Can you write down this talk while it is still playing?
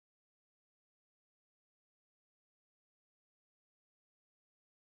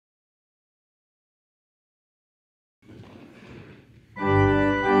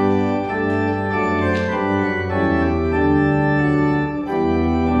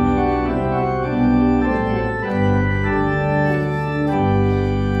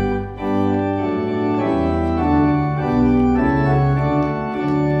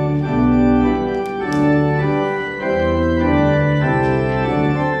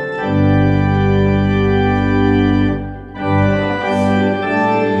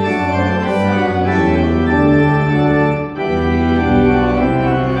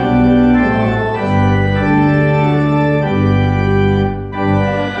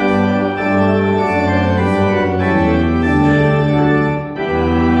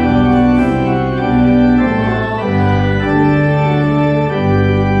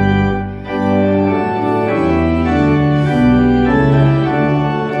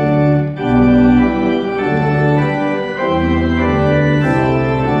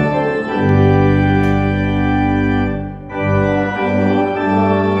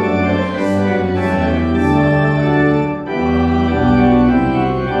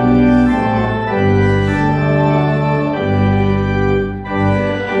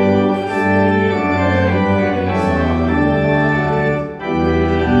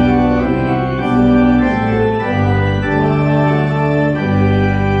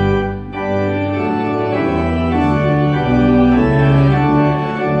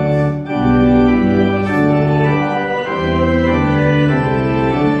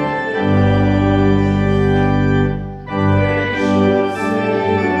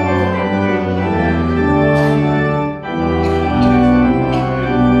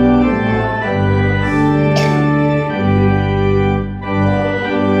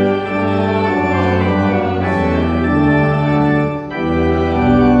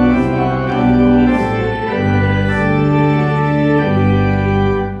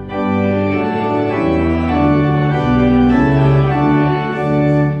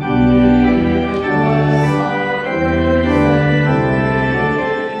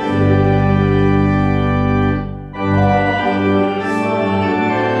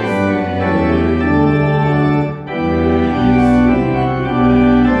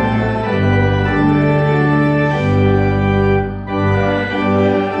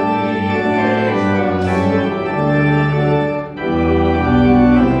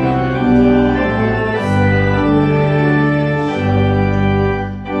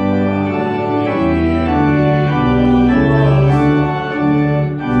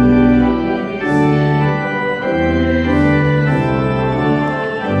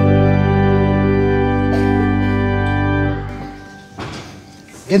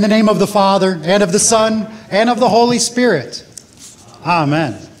In the name of the Father, and of the Son, and of the Holy Spirit.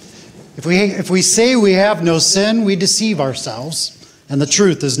 Amen. If we say we have no sin, we deceive ourselves, and the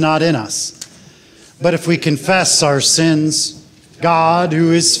truth is not in us. But if we confess our sins, God,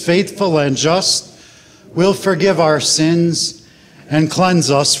 who is faithful and just, will forgive our sins and cleanse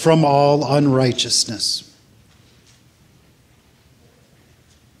us from all unrighteousness.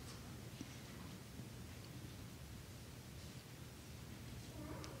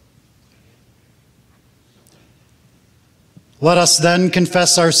 Let us then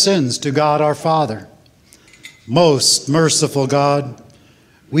confess our sins to God our Father. Most merciful God,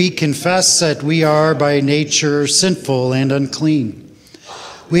 we confess that we are by nature sinful and unclean.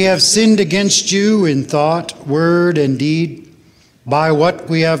 We have sinned against you in thought, word, and deed, by what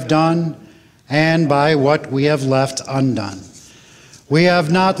we have done and by what we have left undone. We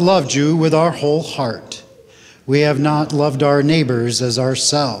have not loved you with our whole heart. We have not loved our neighbors as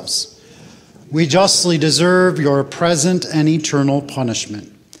ourselves. We justly deserve your present and eternal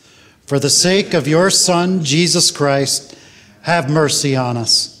punishment. For the sake of your Son, Jesus Christ, have mercy on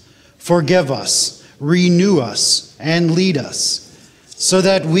us. Forgive us, renew us, and lead us, so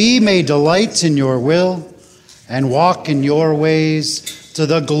that we may delight in your will and walk in your ways to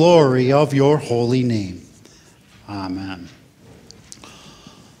the glory of your holy name. Amen.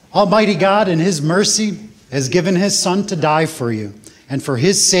 Almighty God, in his mercy, has given his Son to die for you, and for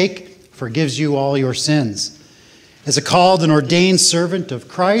his sake forgives you all your sins. As a called and ordained servant of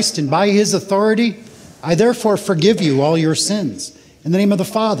Christ, and by his authority, I therefore forgive you all your sins, in the name of the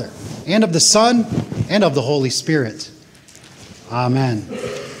Father, and of the Son, and of the Holy Spirit. Amen.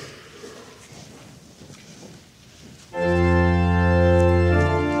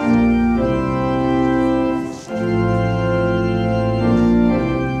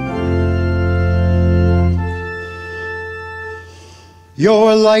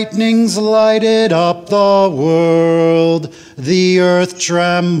 Your lightnings lighted up the world, the earth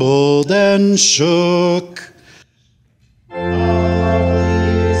trembled and shook.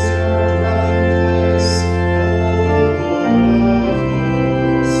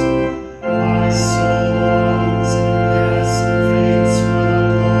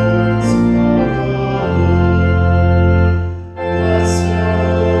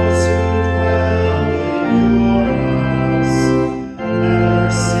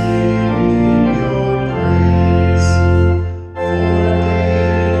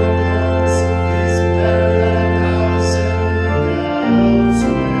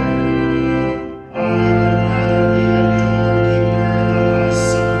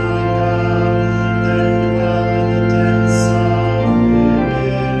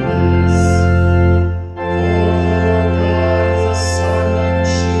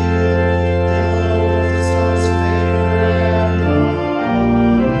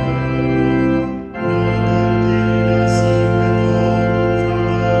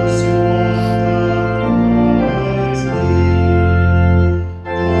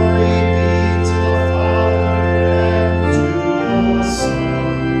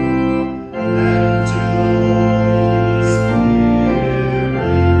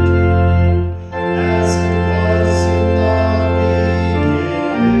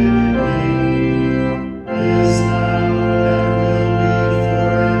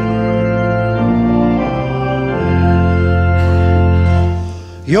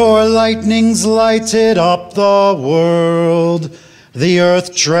 Your lightnings lighted up the world, the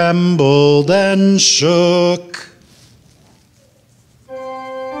earth trembled and shook.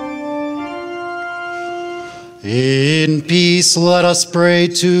 In peace let us pray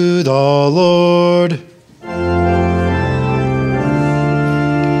to the Lord.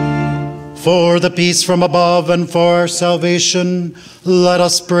 For the peace from above and for our salvation, let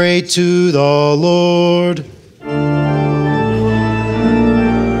us pray to the Lord.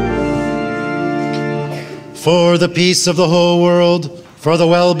 For the peace of the whole world, for the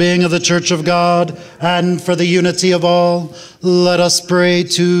well-being of the Church of God, and for the unity of all, let us pray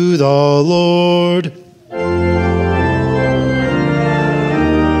to the Lord.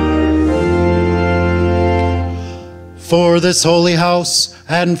 For this holy house,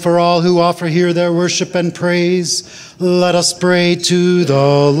 and for all who offer here their worship and praise, let us pray to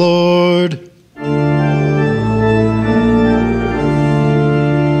the Lord.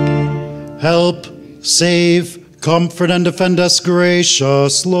 Help, save, comfort, and defend us,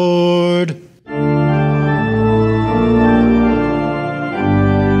 gracious Lord.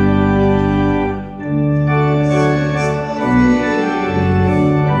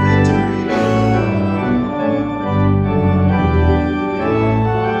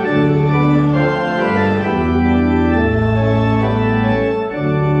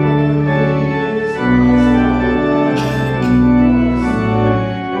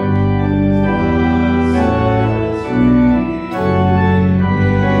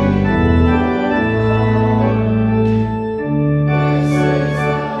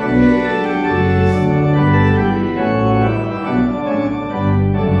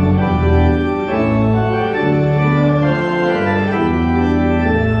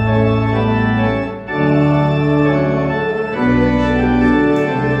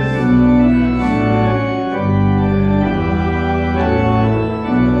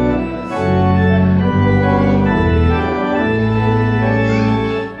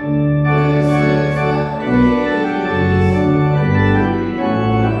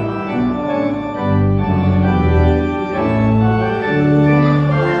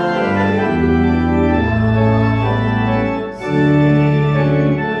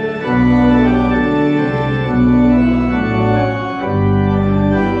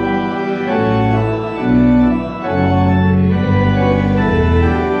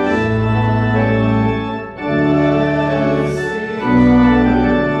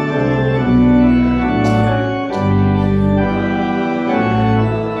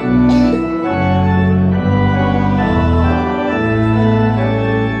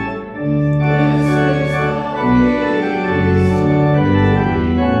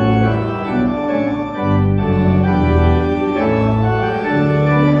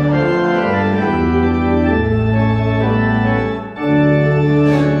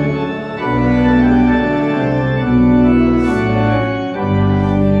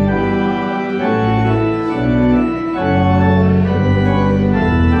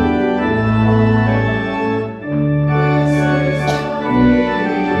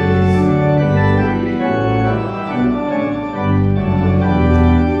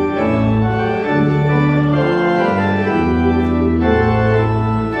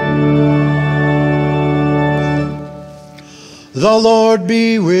 The Lord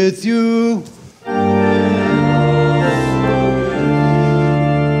be with you.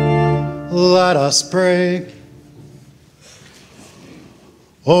 Let us pray.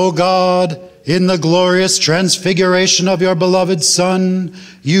 O God, in the glorious transfiguration of your beloved Son,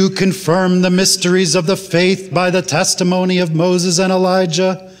 you confirm the mysteries of the faith by the testimony of Moses and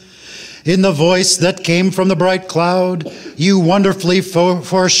Elijah. In the voice that came from the bright cloud, you wonderfully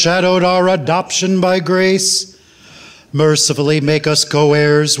foreshadowed our adoption by grace. Mercifully make us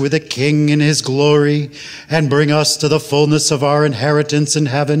co-heirs with the King in his glory, and bring us to the fullness of our inheritance in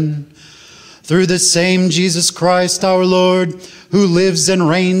heaven. Through the same Jesus Christ our Lord, who lives and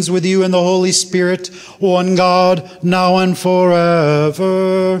reigns with you in the Holy Spirit, one God, now and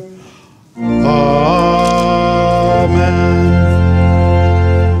forever. Amen.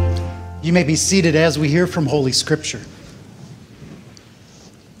 You may be seated as we hear from Holy Scripture.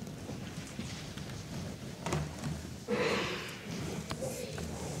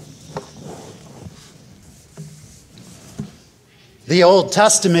 The Old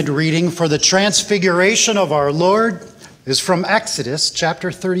Testament reading for the transfiguration of our Lord is from Exodus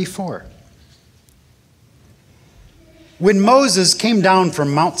chapter 34. When Moses came down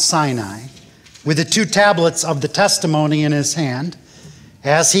from Mount Sinai with the 2 tablets of the testimony in his hand,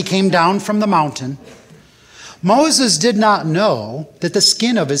 as he came down from the mountain, Moses did not know that the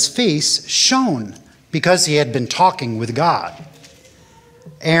skin of his face shone because he had been talking with God.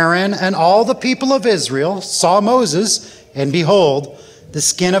 Aaron and all the people of Israel saw Moses, and behold, the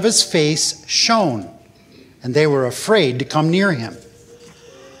skin of his face shone, and they were afraid to come near him.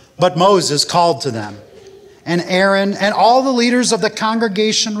 But Moses called to them, and Aaron and all the leaders of the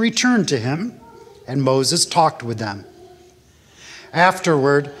congregation returned to him, and Moses talked with them.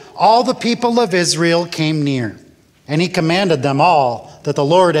 Afterward, all the people of Israel came near, and he commanded them all that the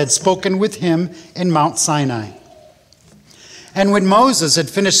Lord had spoken with him in Mount Sinai. And when Moses had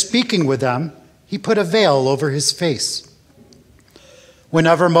finished speaking with them, he put a veil over his face.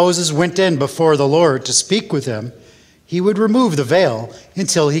 Whenever Moses went in before the Lord to speak with him, he would remove the veil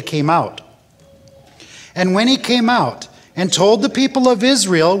until he came out. And when he came out and told the people of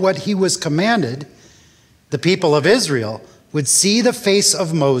Israel what he was commanded, the people of Israel would see the face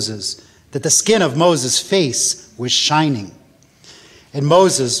of Moses, that the skin of Moses' face was shining. And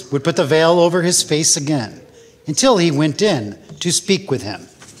Moses would put the veil over his face again until he went in to speak with him.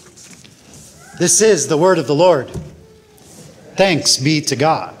 This is the word of the Lord. Thanks be to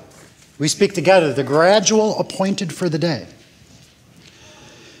God. We speak together the gradual appointed for the day.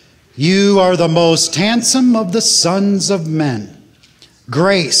 You are the most handsome of the sons of men.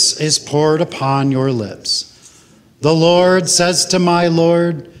 Grace is poured upon your lips. The Lord says to my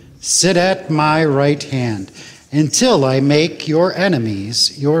Lord, sit at my right hand until I make your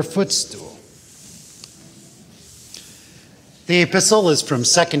enemies your footstool. The epistle is from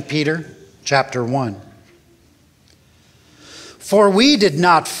 2 Peter chapter 1. For we did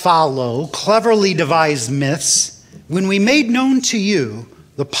not follow cleverly devised myths when we made known to you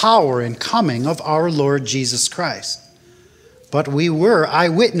the power and coming of our Lord Jesus Christ, but we were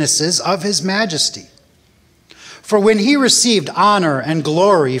eyewitnesses of his majesty. For when he received honor and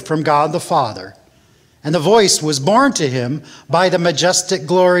glory from God the Father, and the voice was borne to him by the majestic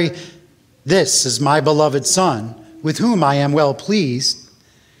glory, "This is my beloved Son, with whom I am well pleased,"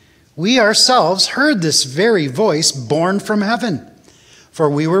 we ourselves heard this very voice borne from heaven, for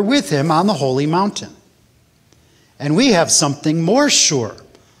we were with him on the holy mountain. And we have something more sure,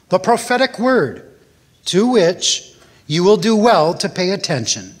 the prophetic word, to which you will do well to pay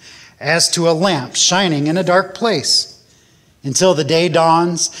attention, as to a lamp shining in a dark place, until the day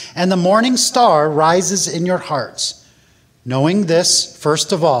dawns and the morning star rises in your hearts, knowing this,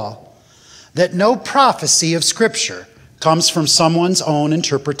 first of all, that no prophecy of Scripture comes from someone's own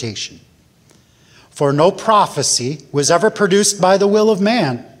interpretation. For no prophecy was ever produced by the will of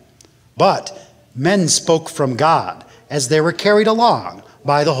man, but men spoke from God as they were carried along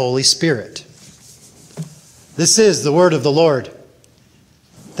by the Holy Spirit. This is the word of the Lord.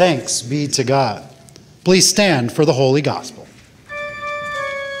 Thanks be to God. Please stand for the Holy Gospel.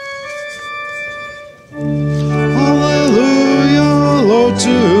 Hallelujah, Lord, to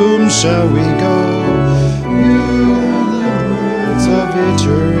whom shall we go? You are the words of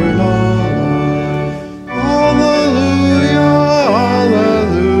eternal life. Hallelujah,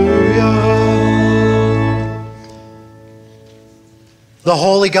 hallelujah. The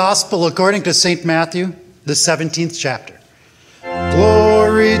Holy Gospel according to St. Matthew, the 17th chapter.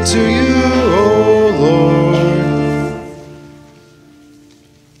 Glory to you, O Lord.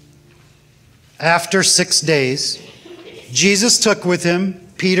 After 6 days, Jesus took with him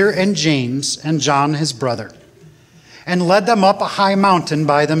Peter and James and John his brother, and led them up a high mountain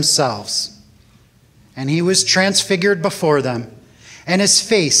by themselves. And he was transfigured before them, and his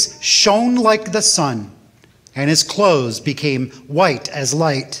face shone like the sun, and his clothes became white as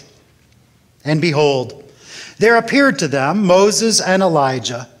light. And behold, there appeared to them Moses and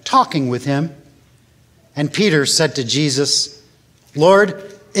Elijah talking with him. And Peter said to Jesus,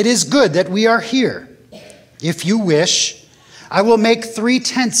 Lord, it is good that we are here. If you wish, I will make 3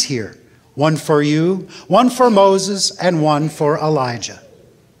 tents here, one for you, one for Moses, and one for Elijah.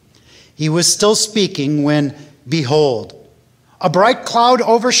 He was still speaking when, behold, a bright cloud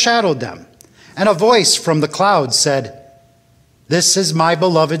overshadowed them, and a voice from the cloud said, This is my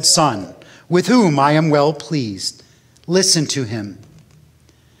beloved Son, with whom I am well pleased. Listen to him.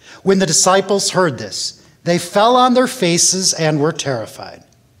 When the disciples heard this, they fell on their faces and were terrified.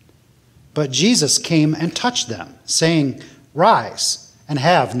 But Jesus came and touched them, saying, Rise and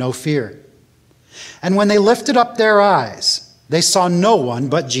have no fear. And when they lifted up their eyes, they saw no one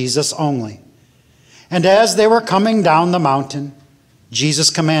but Jesus only. And as they were coming down the mountain, Jesus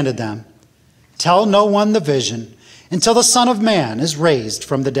commanded them, Tell no one the vision until the Son of Man is raised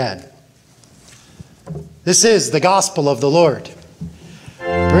from the dead. This is the gospel of the Lord.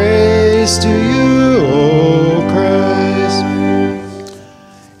 Praise to you, O Christ.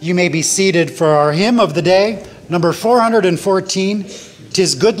 You may be seated for our hymn of the day, number 414,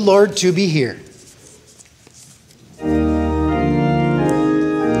 'Tis Good, Lord, to be here.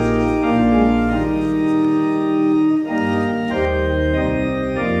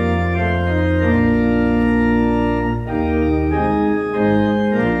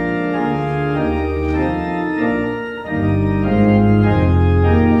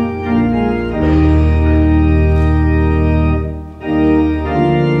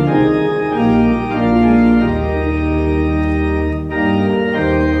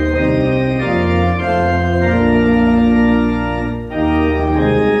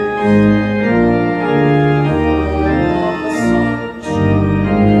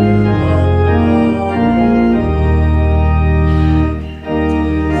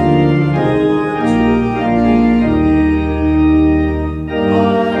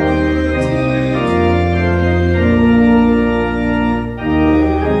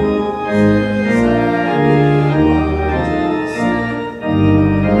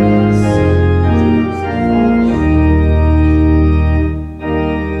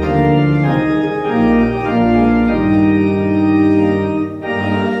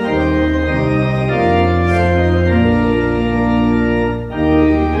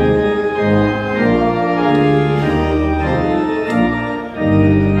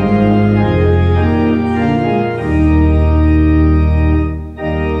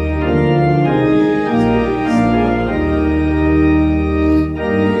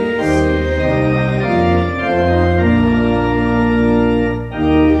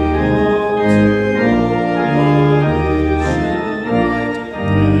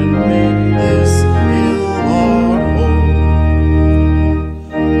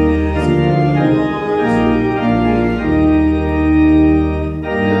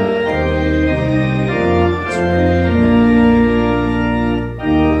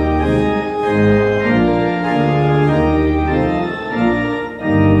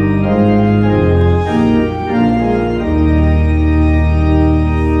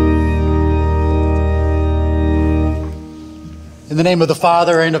 In the name of the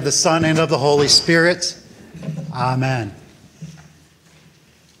Father, and of the Son, and of the Holy Spirit. Amen.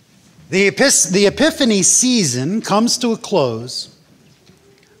 The Epiphany season comes to a close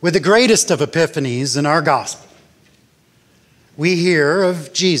with the greatest of epiphanies in our gospel. We hear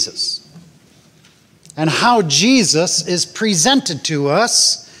of Jesus and how Jesus is presented to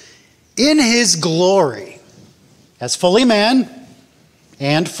us in his glory as fully man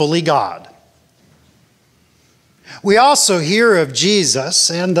and fully God. We also hear of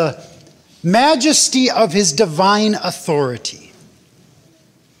Jesus and the majesty of his divine authority.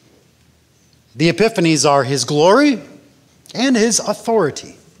 The Epiphanies are his glory and his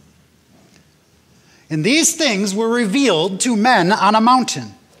authority. And these things were revealed to men on a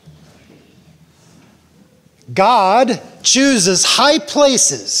mountain. God chooses high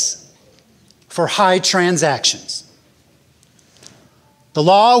places for high transactions. The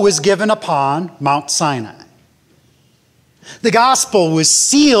law was given upon Mount Sinai. The gospel was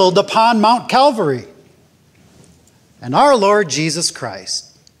sealed upon Mount Calvary. And our Lord Jesus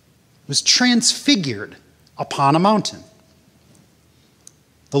Christ was transfigured upon a mountain.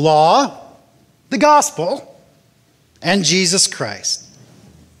 The law, the gospel, and Jesus Christ.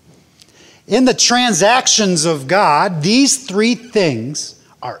 In the transactions of God, these three things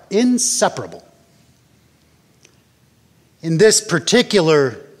are inseparable. In this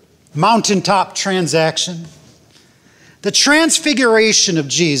particular mountaintop transaction, the transfiguration of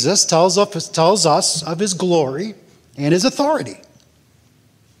Jesus tells us of his glory and his authority.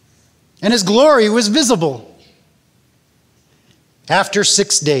 And his glory was visible. After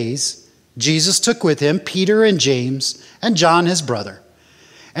 6 days, Jesus took with him Peter and James and John his brother,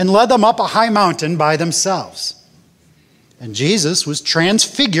 and led them up a high mountain by themselves. And Jesus was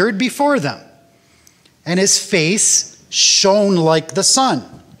transfigured before them, and his face shone like the sun,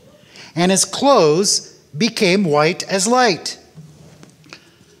 and his clothes became white as light.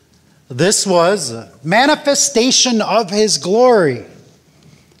 This was a manifestation of his glory.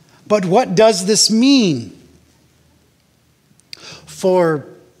 But what does this mean? For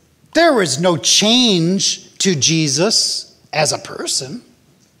there was no change to Jesus as a person.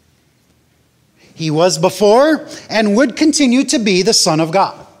 He was before and would continue to be the Son of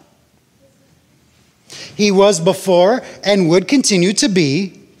God. He was before and would continue to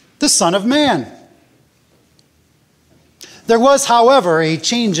be the Son of Man. There was, however, a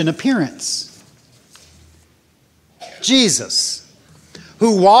change in appearance. Jesus,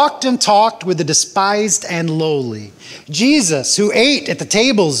 who walked and talked with the despised and lowly. Jesus, who ate at the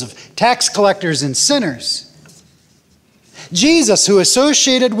tables of tax collectors and sinners. Jesus, who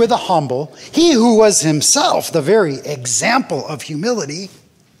associated with the humble. He who was himself the very example of humility,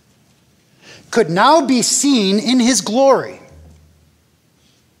 could now be seen in his glory.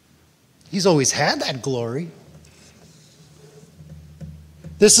 He's always had that glory.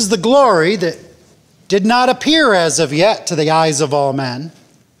 This is the glory that did not appear as of yet to the eyes of all men,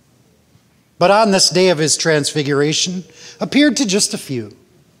 but on this day of his transfiguration appeared to just a few.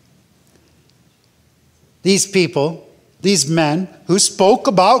 These people, these men who spoke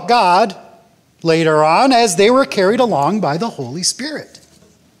about God later on as they were carried along by the Holy Spirit.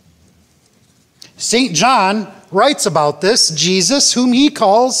 St. John writes about this Jesus, whom he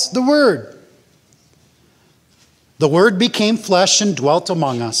calls the Word. The Word became flesh and dwelt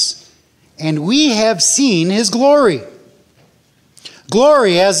among us, and we have seen his glory.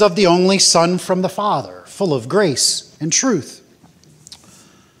 Glory as of the only Son from the Father, full of grace and truth.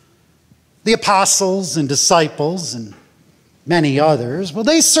 The apostles and disciples and many others, well,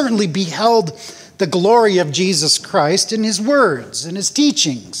 they certainly beheld the glory of Jesus Christ in his words and his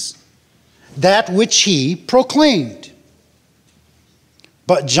teachings, that which he proclaimed.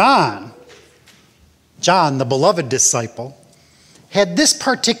 But John, the beloved disciple, had this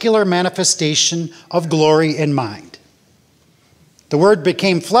particular manifestation of glory in mind. The Word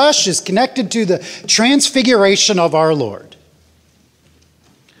became flesh is connected to the transfiguration of our Lord.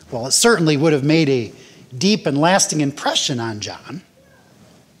 Well, it certainly would have made a deep and lasting impression on John,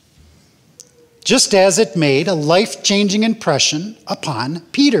 just as it made a life-changing impression upon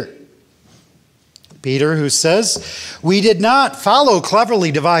Peter. Peter, who says, "We did not follow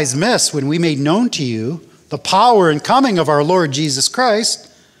cleverly devised myths when we made known to you the power and coming of our Lord Jesus Christ,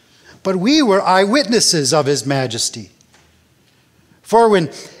 but we were eyewitnesses of his majesty. For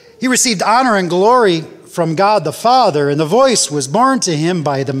when he received honor and glory from God the Father, and the voice was borne to him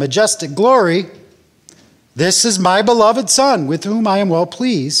by the majestic glory, 'This is my beloved Son, with whom I am well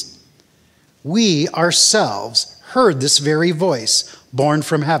pleased,' we ourselves heard this very voice borne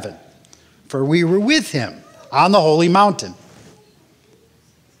from heaven. For we were with him on the holy mountain."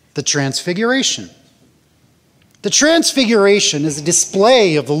 The Transfiguration. The Transfiguration is a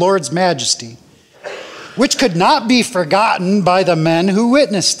display of the Lord's majesty, which could not be forgotten by the men who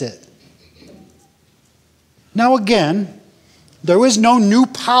witnessed it. Now again, there was no new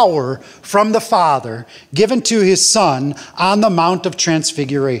power from the Father given to his Son on the Mount of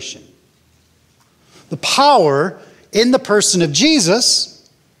Transfiguration. The power in the person of Jesus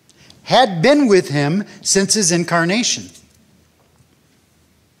had been with him since his incarnation.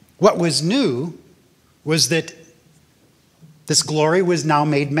 What was new was that this glory was now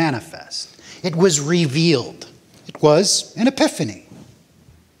made manifest. It was revealed. It was an epiphany.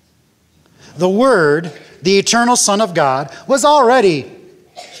 The Word, the eternal Son of God, was already,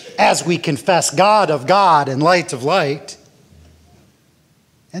 as we confess, God of God and light of light.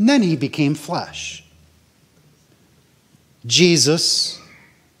 And then he became flesh. Jesus,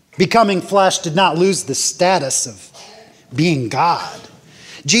 becoming flesh, did not lose the status of being God.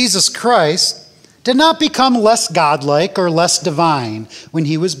 Jesus Christ did not become less godlike or less divine when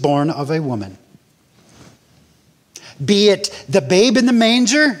he was born of a woman. Be it the babe in the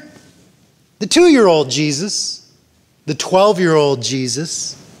manger, the 2-year-old Jesus, the 12-year-old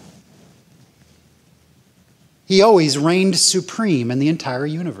Jesus, he always reigned supreme in the entire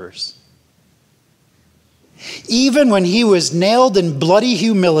universe. Even when he was nailed in bloody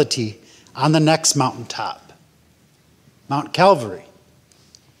humility on the next mountaintop, Mount Calvary.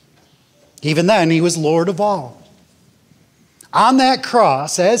 Even then, he was Lord of all. On that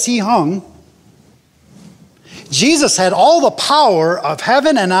cross, as he hung, Jesus had all the power of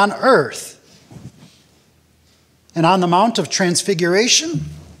heaven and on earth. And on the Mount of Transfiguration,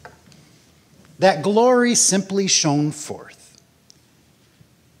 that glory simply shone forth.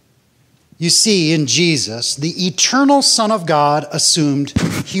 You see, in Jesus, the eternal Son of God assumed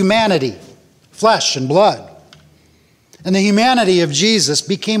humanity, flesh and blood. And the humanity of Jesus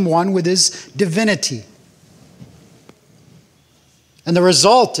became one with his divinity. And the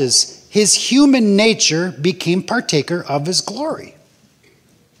result is his human nature became partaker of his glory.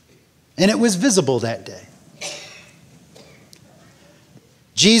 And it was visible that day.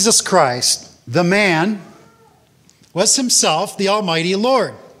 Jesus Christ, the man, was himself the Almighty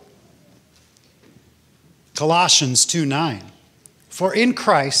Lord. Colossians 2:9. For in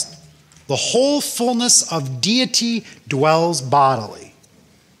Christ the whole fullness of deity dwells bodily.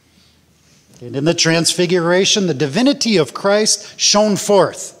 And in the Transfiguration, the divinity of Christ shone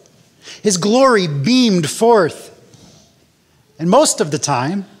forth. His glory beamed forth. And most of the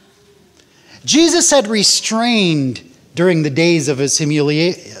time, Jesus had restrained during the days of his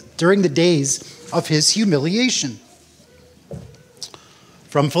humiliation.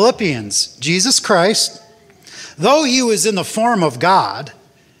 From Philippians, Jesus Christ, though he was in the form of God,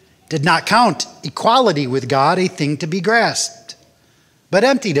 did not count equality with God a thing to be grasped, but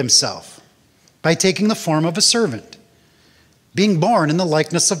emptied himself by taking the form of a servant, being born in the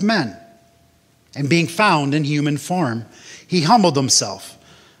likeness of men, and being found in human form, he humbled himself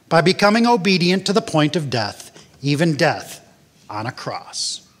by becoming obedient to the point of death, even death on a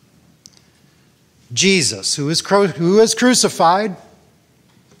cross. Jesus, who was crucified,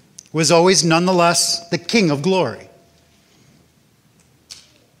 was always nonetheless the King of glory.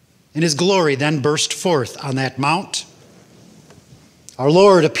 And his glory then burst forth on that mount. Our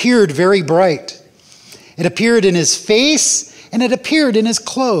Lord appeared very bright. It appeared in his face and it appeared in his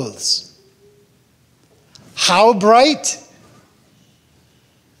clothes. How bright?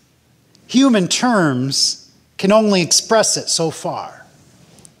 Human terms can only express it so far.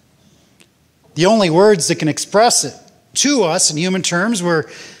 The only words that can express it to us in human terms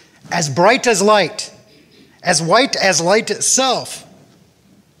were as bright as light, as white as light itself.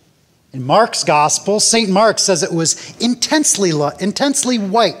 In Mark's gospel, St. Mark says it was intensely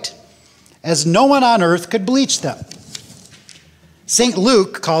white, as no one on earth could bleach them. St.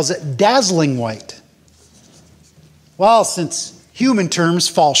 Luke calls it dazzling white. Well, since human terms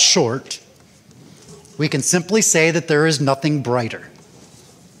fall short, we can simply say that there is nothing brighter.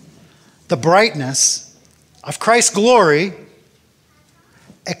 The brightness of Christ's glory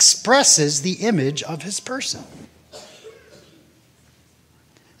expresses the image of his person.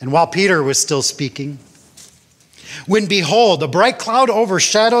 And while Peter was still speaking, when behold, a bright cloud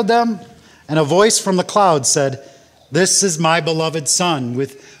overshadowed them, and a voice from the cloud said, "This is my beloved Son,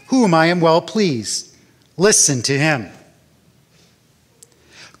 with whom I am well pleased. Listen to him."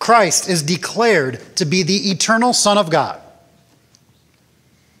 Christ is declared to be the eternal Son of God.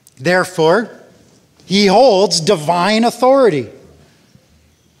 Therefore, he holds divine authority,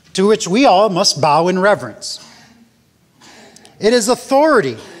 to which we all must bow in reverence. It is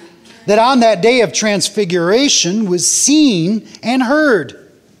authority that on that day of transfiguration was seen and heard.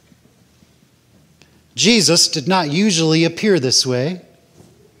 Jesus did not usually appear this way.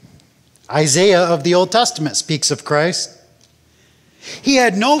 Isaiah of the Old Testament speaks of Christ. He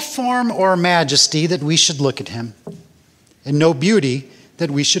had no form or majesty that we should look at him, and no beauty that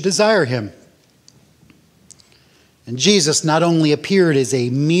we should desire him. And Jesus not only appeared as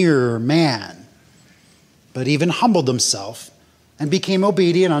a mere man, but even humbled himself and became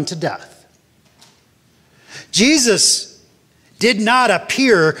obedient unto death. Jesus did not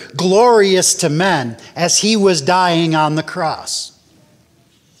appear glorious to men as he was dying on the cross.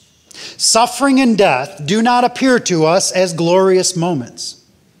 Suffering and death do not appear to us as glorious moments,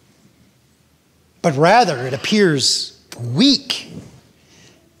 but rather it appears weak.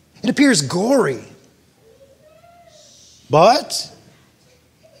 It appears gory. But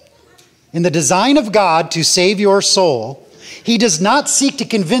in the design of God to save your soul, he does not seek to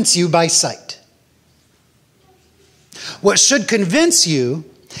convince you by sight. What should convince you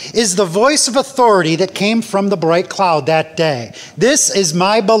is the voice of authority that came from the bright cloud that day. "This is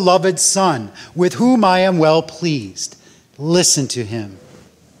my beloved Son, with whom I am well pleased. Listen to him."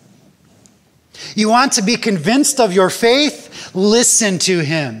 You want to be convinced of your faith? Listen to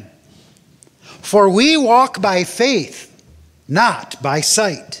him. For we walk by faith, not by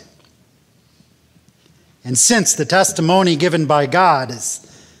sight. And since the testimony given by God is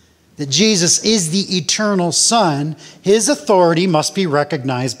that Jesus is the eternal Son, his authority must be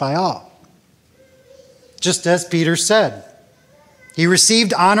recognized by all. Just as Peter said, he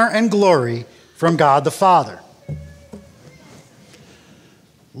received honor and glory from God the Father.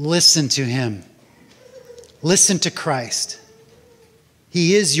 Listen to him. Listen to Christ.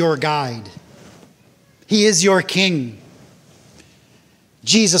 He is your guide. He is your King.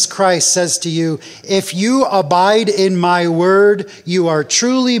 Jesus Christ says to you, if you abide in my word, you are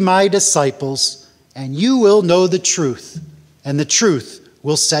truly my disciples, and you will know the truth, and the truth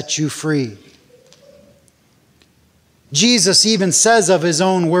will set you free. Jesus even says of his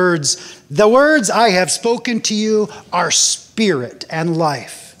own words, the words I have spoken to you are spirit and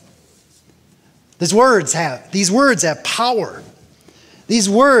life. These words have power. These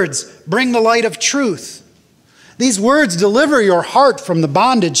words bring the light of truth. These words deliver your heart from the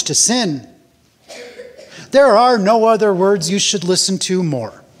bondage to sin. There are no other words you should listen to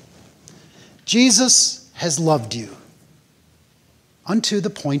more. Jesus has loved you unto the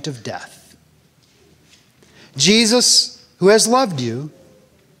point of death. Jesus, who has loved you,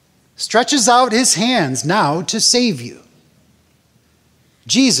 stretches out his hands now to save you.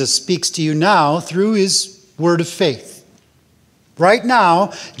 Jesus speaks to you now through his word of faith. Right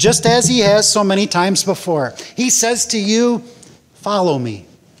now, just as he has so many times before, he says to you, follow me,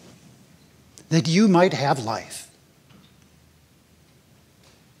 that you might have life.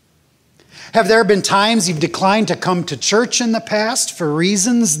 Have there been times you've declined to come to church in the past for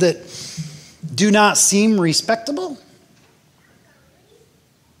reasons that do not seem respectable?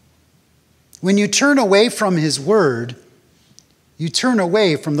 When you turn away from his word, you turn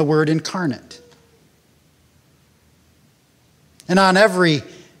away from the word incarnate. And on every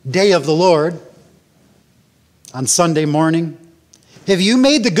day of the Lord, on Sunday morning, have you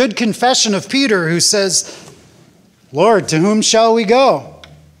made the good confession of Peter, who says, Lord, to whom shall we go?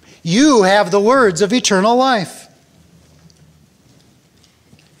 You have the words of eternal life.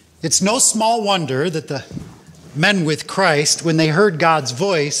 It's no small wonder that the men with Christ, when they heard God's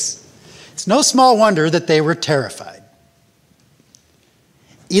voice, it's no small wonder that they were terrified.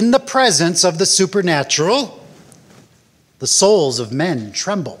 In the presence of the supernatural, the souls of men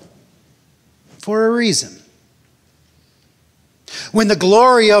tremble for a reason. When the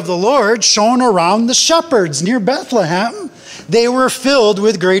glory of the Lord shone around the shepherds near Bethlehem, they were filled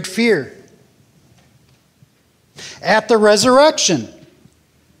with great fear. At the resurrection,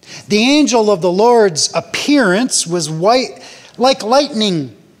 the angel of the Lord's appearance was white like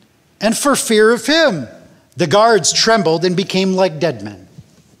lightning, and for fear of him, the guards trembled and became like dead men.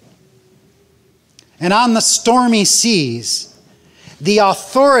 And on the stormy seas, the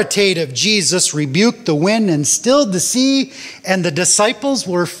authoritative Jesus rebuked the wind and stilled the sea, and the disciples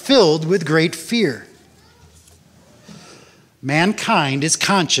were filled with great fear. Mankind is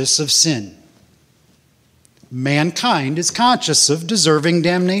conscious of sin. Mankind is conscious of deserving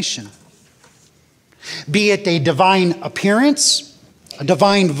damnation. Be it a divine appearance, a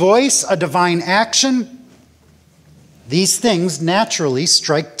divine voice, a divine action, these things naturally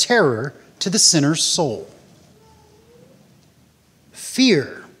strike terror to the sinner's soul.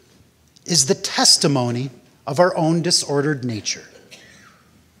 Fear is the testimony of our own disordered nature.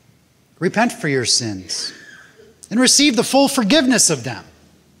 Repent for your sins and receive the full forgiveness of them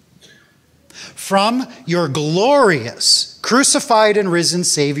from your glorious, crucified and risen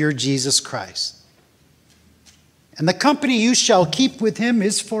Savior, Jesus Christ. And the company you shall keep with him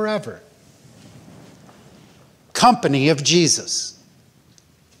is forever. Company of Jesus.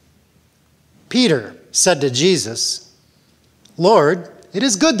 Peter said to Jesus, Lord, it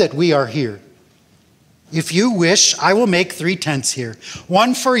is good that we are here. If you wish, I will make 3 tents here,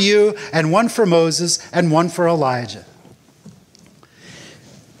 one for you, and one for Moses, and one for Elijah.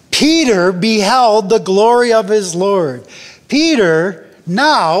 Peter beheld the glory of his Lord. Peter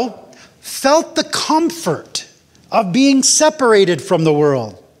now felt the comfort of being separated from the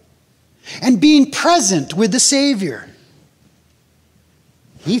world and being present with the Savior.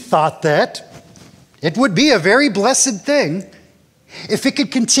 He thought that it would be a very blessed thing if it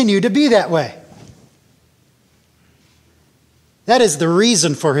could continue to be that way. That is the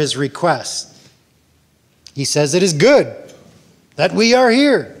reason for his request. He says it is good that we are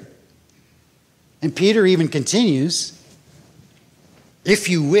here. And Peter even continues, if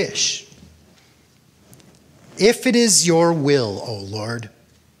you wish, if it is your will, O Lord.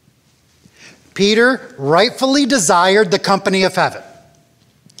 Peter rightfully desired the company of heaven.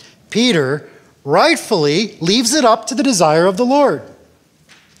 Peter rightfully leaves it up to the desire of the Lord.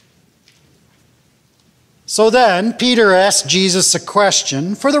 So then, Peter asked Jesus a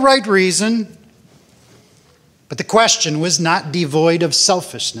question for the right reason. But the question was not devoid of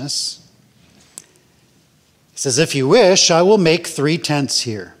selfishness. He says, if you wish, I will make 3 tents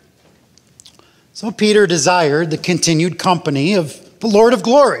here. So Peter desired the continued company of the Lord of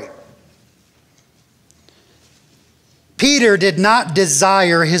glory. Peter did not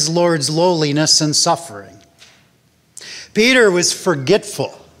desire his Lord's lowliness and suffering. Peter was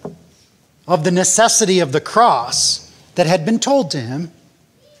forgetful of the necessity of the cross that had been told to him.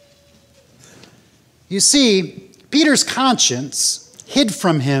 You see, Peter's conscience hid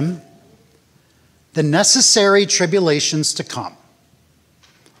from him the necessary tribulations to come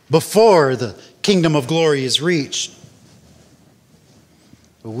before the kingdom of glory is reached.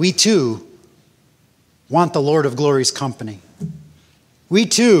 We too want the Lord of glory's company. We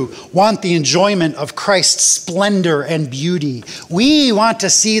too want the enjoyment of Christ's splendor and beauty. We want to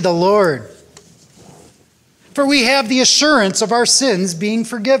see the Lord, for we have the assurance of our sins being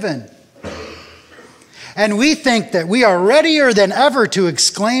forgiven. And we think that we are readier than ever to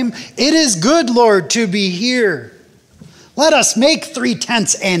exclaim, "It is good, Lord, to be here. Let us make 3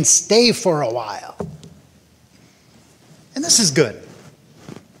 tents and stay for a while." And this is good.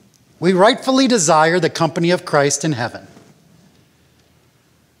 We rightfully desire the company of Christ in heaven.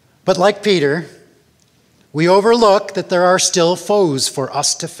 But like Peter, we overlook that there are still foes for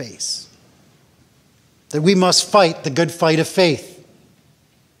us to face, that we must fight the good fight of faith,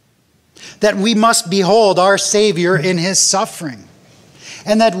 that we must behold our Savior in his suffering,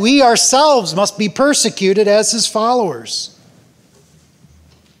 and that we ourselves must be persecuted as his followers.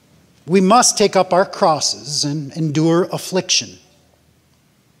 We must take up our crosses and endure affliction.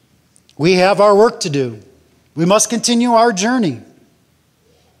 We have our work to do. We must continue our journey.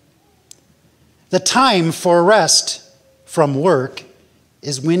 The time for rest from work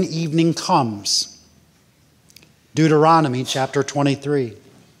is when evening comes. Deuteronomy chapter 23.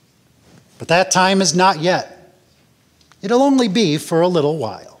 But that time is not yet. It'll only be for a little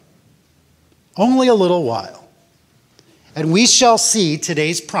while. Only a little while. And we shall see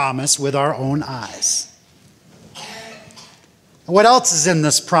today's promise with our own eyes. What else is in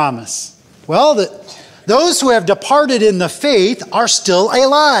this promise? Well, that those who have departed in the faith are still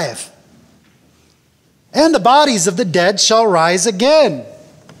alive. And the bodies of the dead shall rise again.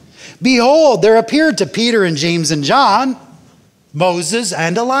 Behold, there appeared to Peter and James and John Moses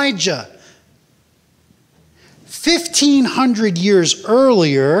and Elijah. 1,500 years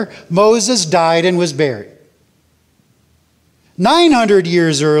earlier, Moses died and was buried. 900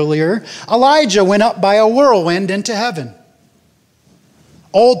 years earlier, Elijah went up by a whirlwind into heaven.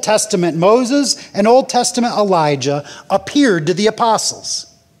 Old Testament Moses and Old Testament Elijah appeared to the apostles.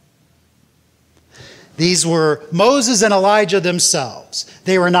 These were Moses and Elijah themselves.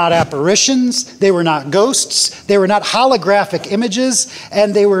 They were not apparitions, they were not ghosts, they were not holographic images,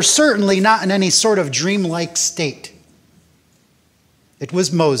 and they were certainly not in any sort of dreamlike state. It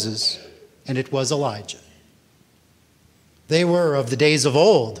was Moses and it was Elijah. They were of the days of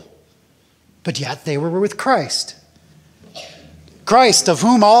old, but yet they were with Christ. Christ, of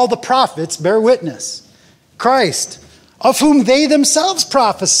whom all the prophets bear witness. Christ, of whom they themselves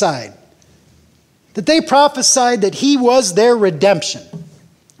prophesied. That they prophesied that he was their redemption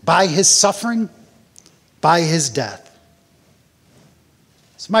by his suffering, by his death.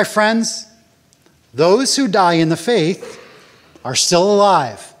 So my friends, those who die in the faith are still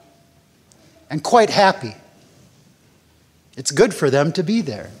alive and quite happy. It's good for them to be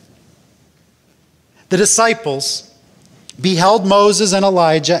there. The disciples beheld Moses and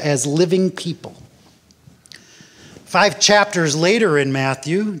Elijah as living people. 5 chapters later in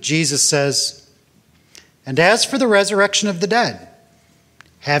Matthew, Jesus says, "And as for the resurrection of the dead,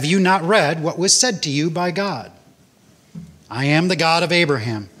 have you not read what was said to you by God? I am the God of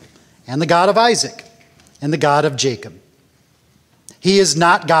Abraham, and the God of Isaac, and the God of Jacob. He is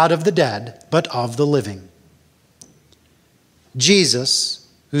not God of the dead, but of the living." Jesus,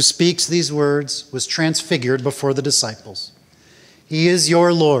 who speaks these words, was transfigured before the disciples. He is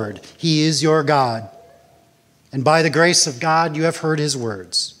your Lord. He is your God. And by the grace of God, you have heard his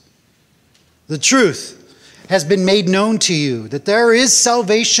words. The truth has been made known to you, that there is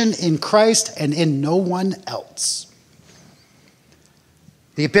salvation in Christ and in no one else.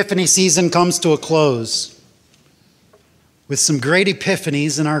 The Epiphany season comes to a close with some great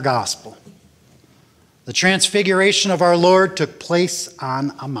epiphanies in our gospel. The transfiguration of our Lord took place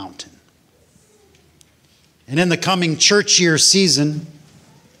on a mountain. And in the coming church year season,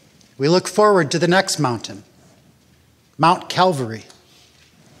 we look forward to the next mountain, Mount Calvary,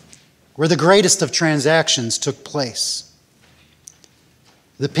 where the greatest of transactions took place.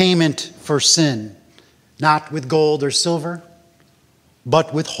 The payment for sin, not with gold or silver,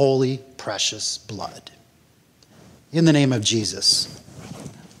 but with holy, precious blood. In the name of Jesus.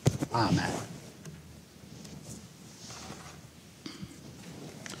 Amen.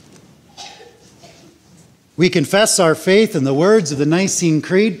 We confess our faith in the words of the Nicene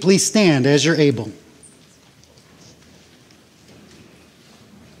Creed. Please stand as you're able.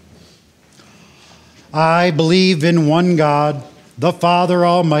 I believe in one God, the Father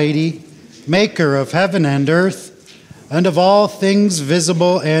Almighty, maker of heaven and earth, and of all things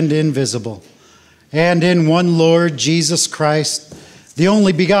visible and invisible, and in one Lord Jesus Christ, the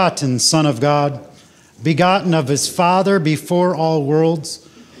only begotten Son of God, begotten of his Father before all worlds,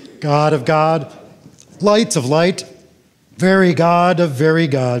 God of God, light of light, very God of very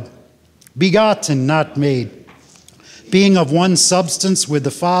God, begotten, not made, being of one substance with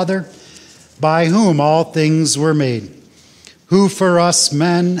the Father, by whom all things were made, who for us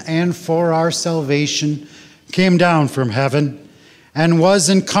men and for our salvation came down from heaven, and was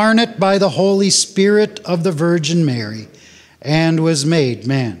incarnate by the Holy Spirit of the Virgin Mary, and was made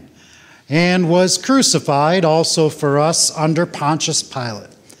man, and was crucified also for us under Pontius Pilate.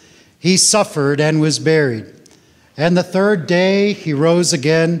 He suffered and was buried, and the third day he rose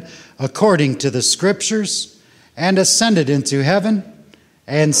again according to the Scriptures, and ascended into heaven,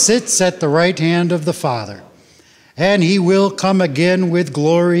 and sits at the right hand of the Father. And he will come again with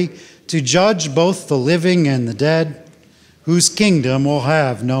glory to judge both the living and the dead, whose kingdom will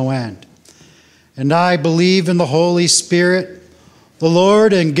have no end. And I believe in the Holy Spirit, the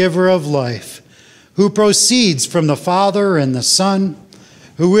Lord and giver of life, who proceeds from the Father and the Son,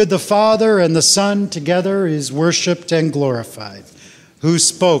 who with the Father and the Son together is worshipped and glorified, who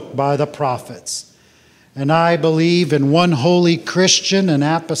spoke by the prophets. And I believe in one holy Christian and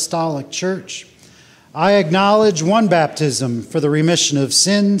apostolic church. I acknowledge one baptism for the remission of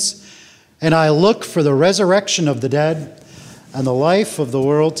sins, and I look for the resurrection of the dead and the life of the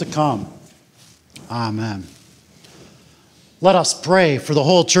world to come. Amen. Let us pray for the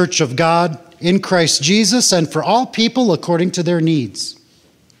whole church of God in Christ Jesus and for all people according to their needs.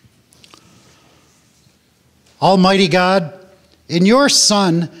 Almighty God, in your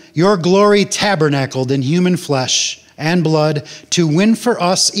Son, your glory tabernacled in human flesh and blood to win for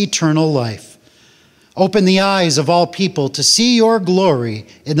us eternal life. Open the eyes of all people to see your glory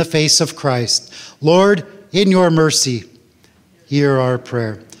in the face of Christ. Lord, in your mercy, hear our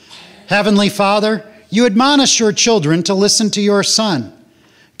prayer. Heavenly Father, you admonish your children to listen to your Son.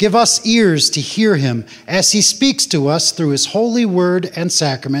 Give us ears to hear him as he speaks to us through his holy word and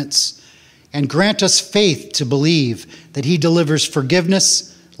sacraments. And grant us faith to believe that he delivers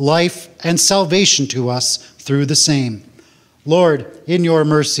forgiveness, life, and salvation to us through the same. Lord, in your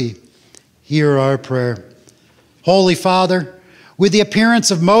mercy, hear our prayer. Holy Father, with the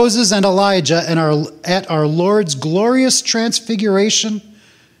appearance of Moses and Elijah at our Lord's glorious transfiguration,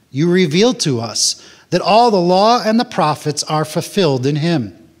 you revealed to us that all the law and the prophets are fulfilled in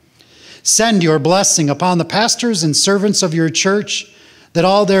him. Send your blessing upon the pastors and servants of your church, that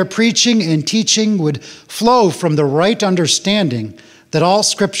all their preaching and teaching would flow from the right understanding that all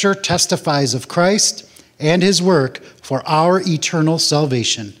Scripture testifies of Christ and his work for our eternal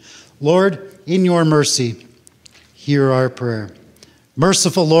salvation. Lord, in your mercy, hear our prayer.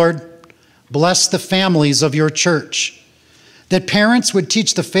 Merciful Lord, bless the families of your church, that parents would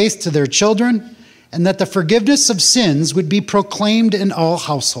teach the faith to their children, and that the forgiveness of sins would be proclaimed in all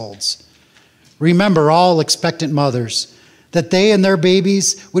households. Remember all expectant mothers, that they and their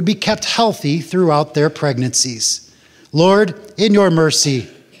babies would be kept healthy throughout their pregnancies. Lord, in your mercy,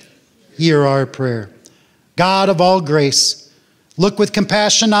 hear our prayer. God of all grace, look with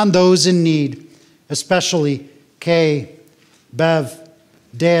compassion on those in need, especially Kay, Bev,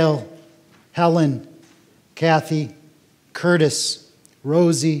 Dale, Helen, Kathy, Curtis,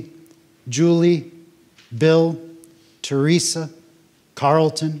 Rosie, Julie, Bill, Teresa,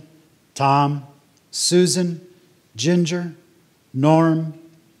 Carlton, Tom, Susan, Ginger, Norm,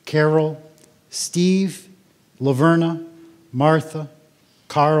 Carol, Steve, Laverna, Martha,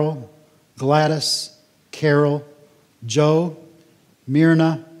 Carl, Gladys, Carol, Joe,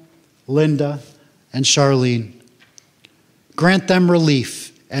 Myrna, Linda, and Charlene. Grant them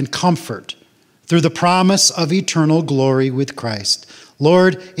relief and comfort through the promise of eternal glory with Christ.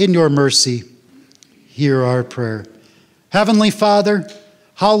 Lord, in your mercy, hear our prayer. Heavenly Father,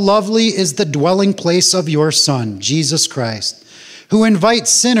 how lovely is the dwelling place of your Son, Jesus Christ, who invites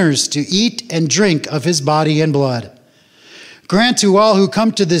sinners to eat and drink of his body and blood. Grant to all who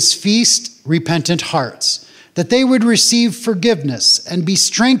come to this feast repentant hearts, that they would receive forgiveness and be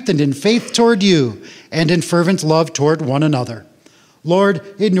strengthened in faith toward you and in fervent love toward one another. Lord,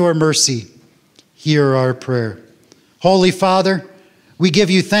 in your mercy, hear our prayer. Holy Father, we give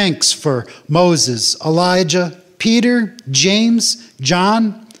you thanks for Moses, Elijah, Peter, James,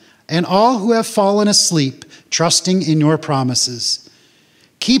 John, and all who have fallen asleep, trusting in your promises.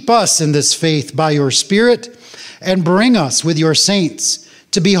 Keep us in this faith by your Spirit, and bring us with your saints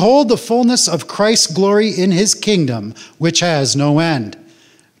to behold the fullness of Christ's glory in his kingdom, which has no end.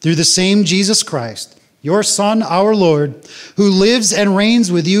 Through the same Jesus Christ, your Son, our Lord, who lives and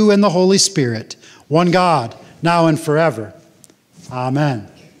reigns with you in the Holy Spirit, one God, now and forever. Amen.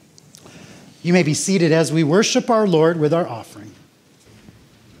 You may be seated as we worship our Lord with our offering.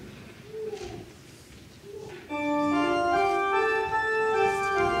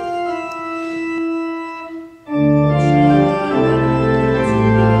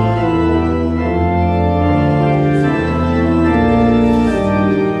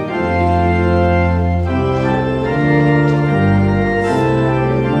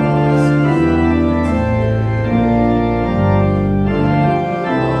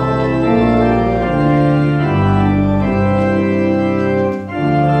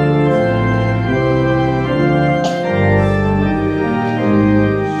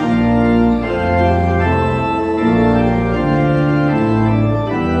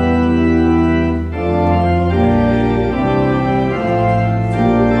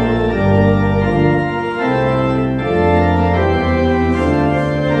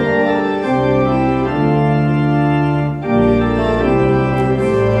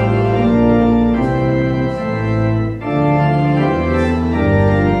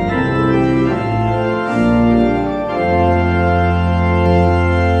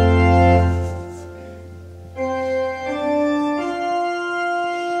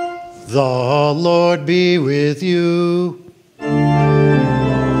 The Lord be with you.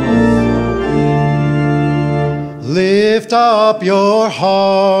 Lift up your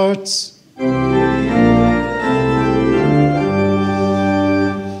hearts.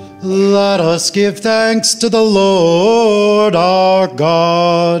 Let us give thanks to the Lord our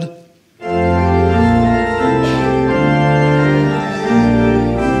God.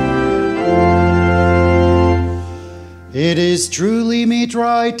 It is truly meet,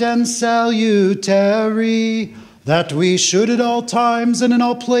 right, and salutary that we should at all times and in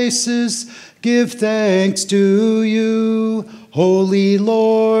all places give thanks to you, Holy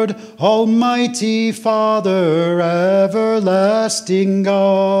Lord, Almighty Father, everlasting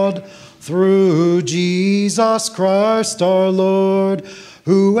God, through Jesus Christ our Lord,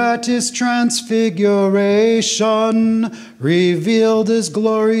 who at his transfiguration revealed his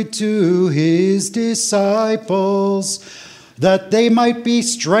glory to his disciples, that they might be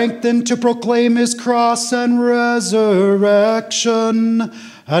strengthened to proclaim his cross and resurrection,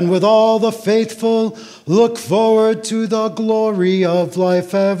 and with all the faithful look forward to the glory of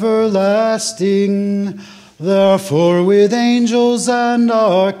life everlasting. Therefore, with angels and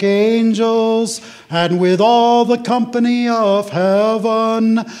archangels, and with all the company of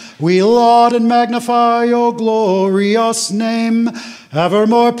heaven, we laud and magnify your glorious name,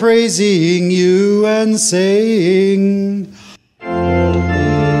 evermore praising you and saying,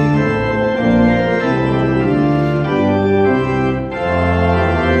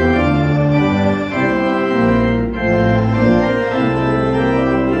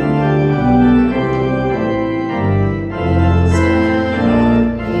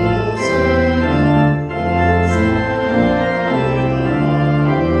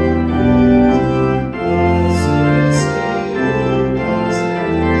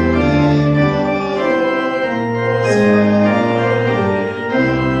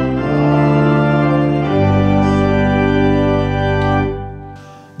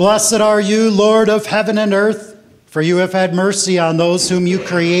 Blessed are you, Lord of heaven and earth, for you have had mercy on those whom you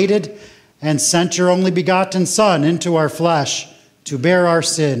created and sent your only begotten Son into our flesh to bear our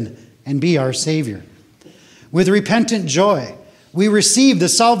sin and be our Savior. With repentant joy, we receive the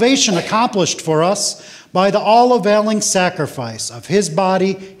salvation accomplished for us by the all-availing sacrifice of his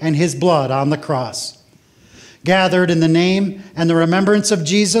body and his blood on the cross. Gathered in the name and the remembrance of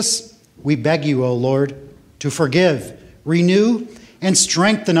Jesus, we beg you, O Lord, to forgive, renew, and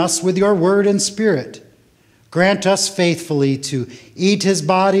strengthen us with your word and spirit. Grant us faithfully to eat his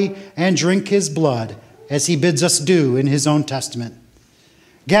body and drink his blood, as he bids us do in his own testament.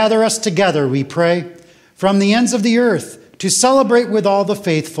 Gather us together, we pray, from the ends of the earth to celebrate with all the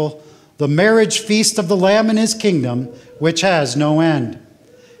faithful the marriage feast of the Lamb in his kingdom, which has no end.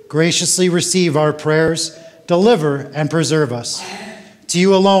 Graciously receive our prayers, deliver and preserve us. To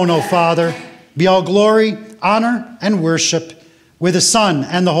you alone, O Father, be all glory, honor, and worship, with the Son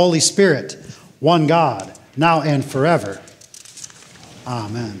and the Holy Spirit, one God, now and forever.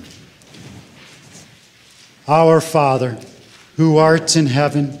 Amen. Our Father, who art in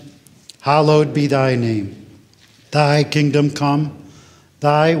heaven, hallowed be thy name. Thy kingdom come,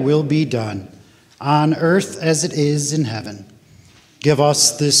 thy will be done, on earth as it is in heaven. Give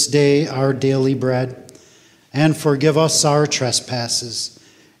us this day our daily bread, and forgive us our trespasses,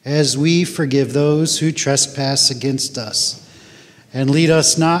 as we forgive those who trespass against us. And lead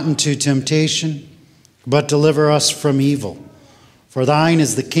us not into temptation, but deliver us from evil. For thine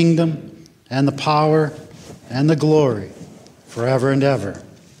is the kingdom, and the power, and the glory, forever and ever.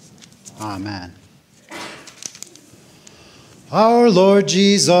 Amen. Our Lord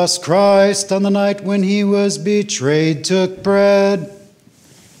Jesus Christ, on the night when he was betrayed, took bread.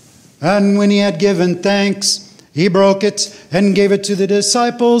 And when he had given thanks, he broke it and gave it to the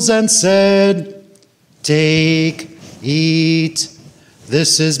disciples and said, "Take, eat.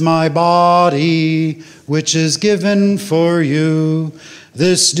 This is my body, which is given for you.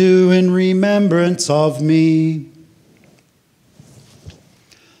 This do in remembrance of me."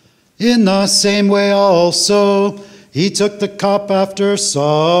 In the same way also, he took the cup after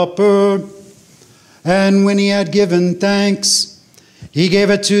supper, and when he had given thanks, he gave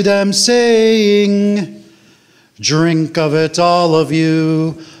it to them, saying, "Drink of it, all of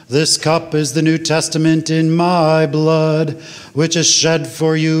you. This cup is the New Testament in my blood, which is shed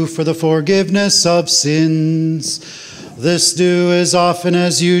for you for the forgiveness of sins. This do as often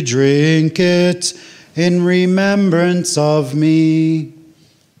as you drink it in remembrance of me."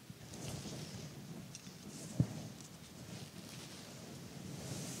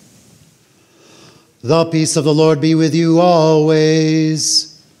 The peace of the Lord be with you always.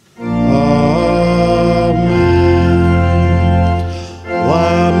 Amen.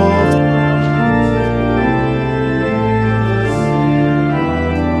 Lamb of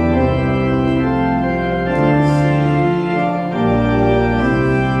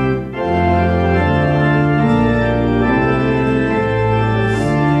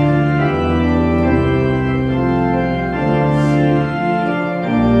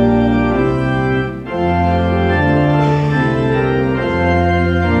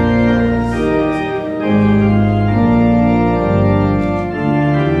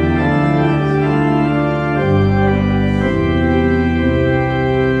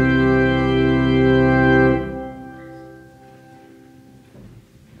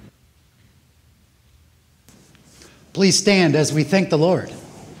Please stand as we thank the Lord.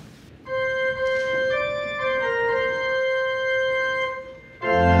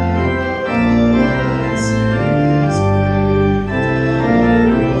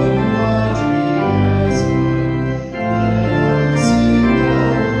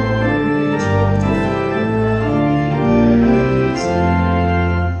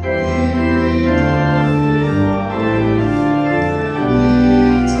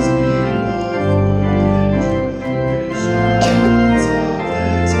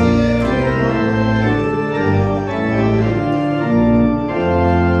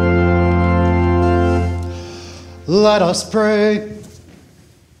 Let us pray.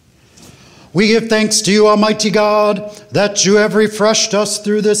 We give thanks to you, Almighty God, that you have refreshed us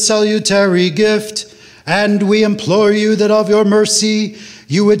through this salutary gift, and we implore you that of your mercy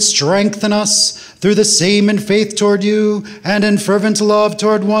you would strengthen us through the same in faith toward you and in fervent love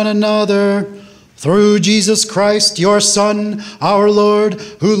toward one another. Through Jesus Christ, your Son, our Lord,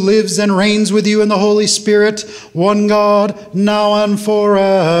 who lives and reigns with you in the Holy Spirit, one God, now and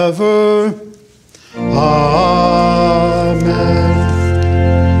forever. Amen.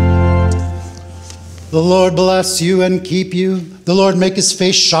 The Lord bless you and keep you. The Lord make his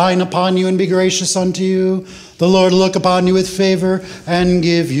face shine upon you and be gracious unto you. The Lord look upon you with favor and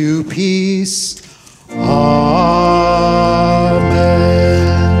give you peace. Amen.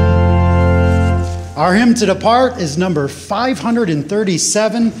 Our hymn to depart is number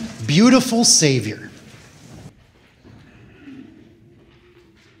 537, Beautiful Savior.